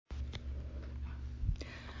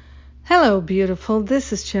Hello, beautiful.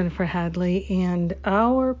 This is Jennifer Hadley, and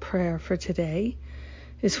our prayer for today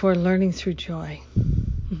is for learning through joy.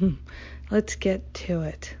 Let's get to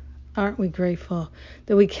it. Aren't we grateful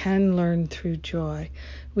that we can learn through joy?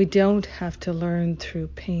 We don't have to learn through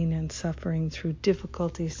pain and suffering, through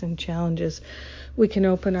difficulties and challenges. We can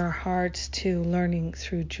open our hearts to learning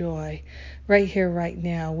through joy. Right here, right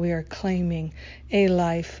now, we are claiming a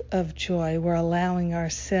life of joy. We're allowing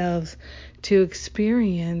ourselves to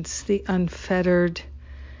experience the unfettered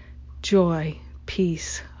joy,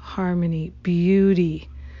 peace, harmony, beauty,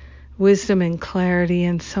 wisdom and clarity,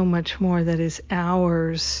 and so much more that is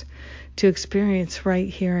ours to experience right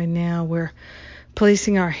here and now. We're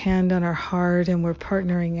placing our hand on our heart and we're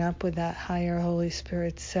partnering up with that higher Holy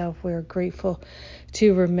Spirit self. We're grateful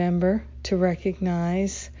to remember, to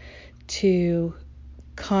recognize, to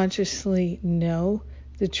consciously know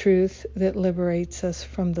the truth that liberates us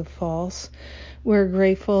from the false. We're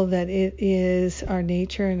grateful that it is our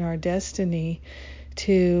nature and our destiny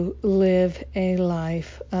to live a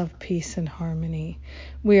life of peace and harmony.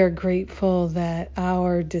 We are grateful that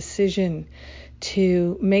our decision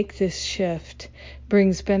to make this shift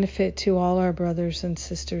brings benefit to all our brothers and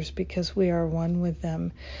sisters because we are one with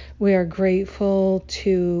them. We are grateful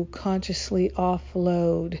to consciously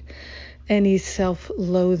offload any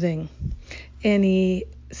self-loathing, any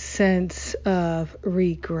sense of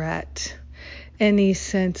regret, any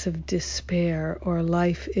sense of despair or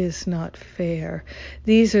life is not fair.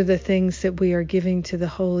 These are the things that we are giving to the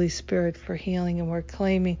Holy Spirit for healing, and we're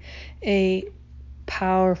claiming a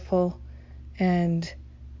powerful and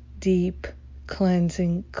deep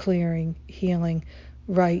cleansing, clearing, healing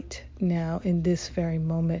right now in this very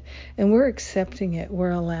moment. And we're accepting it.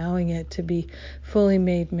 We're allowing it to be fully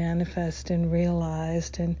made manifest and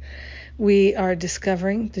realized. And we are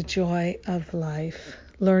discovering the joy of life.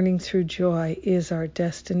 Learning through joy is our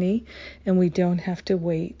destiny, and we don't have to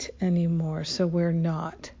wait anymore. So we're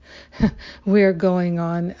not. We're going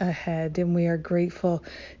on ahead, and we are grateful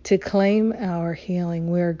to claim our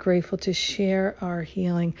healing. We are grateful to share our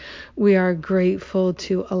healing. We are grateful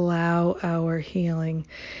to allow our healing.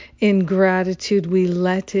 In gratitude, we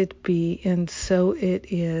let it be, and so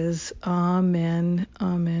it is. Amen,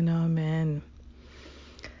 amen, amen.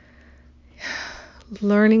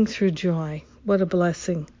 Learning through joy. What a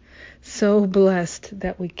blessing. So blessed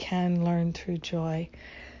that we can learn through joy,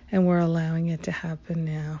 and we're allowing it to happen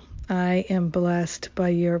now. I am blessed by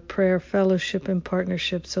your prayer, fellowship, and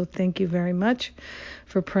partnership, so thank you very much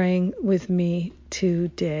for praying with me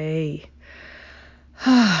today.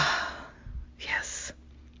 Yes.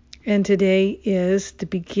 And today is the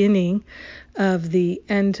beginning of the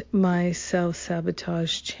End My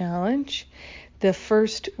Self-Sabotage Challenge. The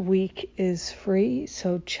first week is free,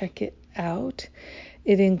 so check it out.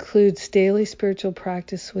 It includes daily spiritual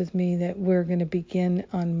practice with me that we're going to begin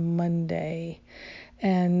on Monday.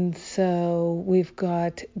 And so we've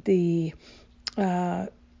got the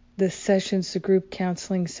sessions, the group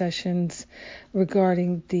counseling sessions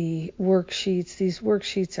regarding the worksheets. These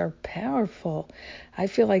worksheets are powerful. I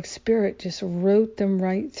feel like Spirit just wrote them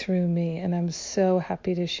right through me, and I'm so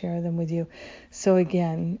happy to share them with you. So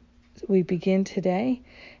again, we begin today,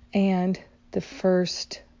 and the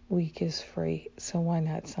first week is free. So why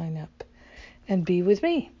not sign up and be with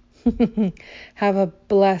me? Have a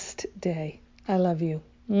blessed day. I love you.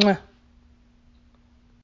 Mwah.